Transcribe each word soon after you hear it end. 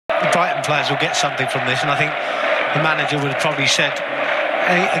the Brighton players will get something from this, and I think the manager would have probably said,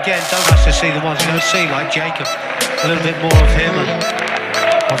 hey, again, don't have to see the ones you don't see, like Jacob. A little bit more of him, and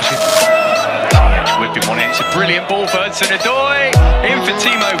obviously... Whipping one in. It's a brilliant ball for Hudson-Odoi. In for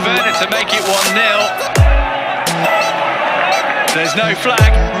Timo Werner to make it 1-0. There's no flag.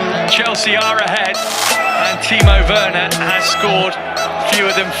 Chelsea are ahead, and Timo Werner has scored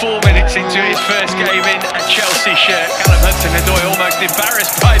fewer than 4 minutes into his first game in a Chelsea shirt. Callum Hudson-Odoi almost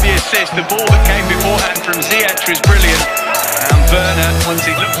embarrassed by the assist. The ball that came beforehand from Ziyech was brilliant. And Werner, once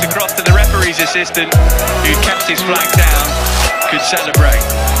he looked across to the referee's assistant, who kept his flag down, could celebrate.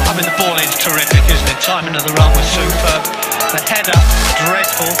 I mean, the ball is terrific, isn't it? Timing of the run was superb. The header,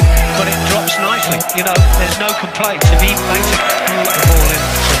 dreadful, but it drops nicely. You know, there's no complaints. If he makes it, the ball in.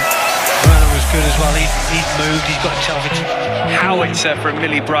 So Werner was good as well. He's moved, he's got himself into... Howitzer from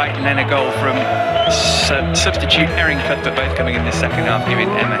Millie Brighton, then a goal from substitute Erin Cuthbert, both coming in the second half,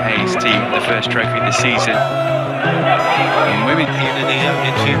 giving Emma Hayes' team the first trophy of the season. In women, in his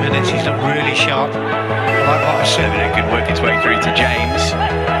opening few minutes, he's looked really sharp. Like what I said, it could work its way through to James.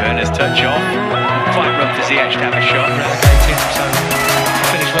 Werner's touch off. Fine run for Ziyech to have a shot. Relegated, so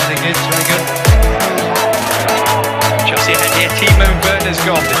finished well he did, very good. Chelsea ahead here. Timo Werner's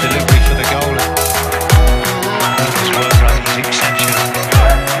gone. The delivery for the goal. His work rate is exceptional.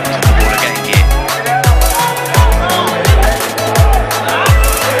 To the ball again here.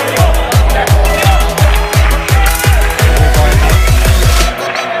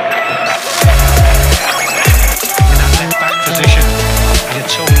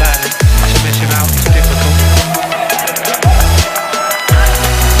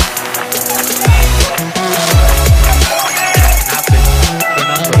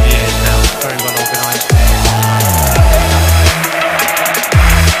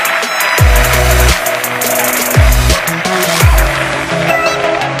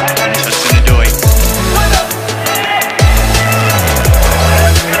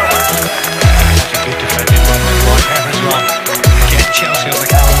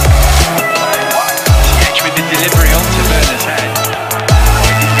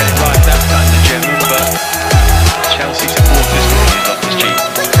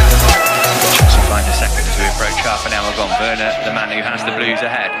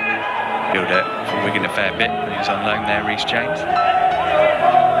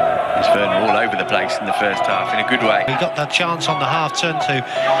 He got that chance on the half turn to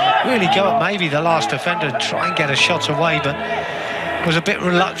really go at maybe the last defender and try and get a shot away, but was a bit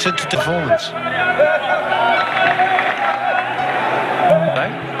reluctant to performance.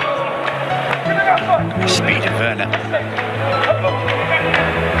 The speed of Werner.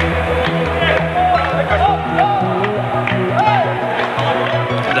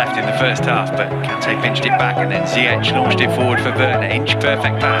 Left in the first half, but Kante pinched it back, and then Ziyech launched it forward for Werner. Inch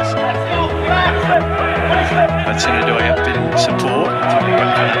perfect pass. Hudson-Odoi up in support.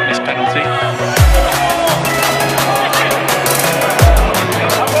 This penalty.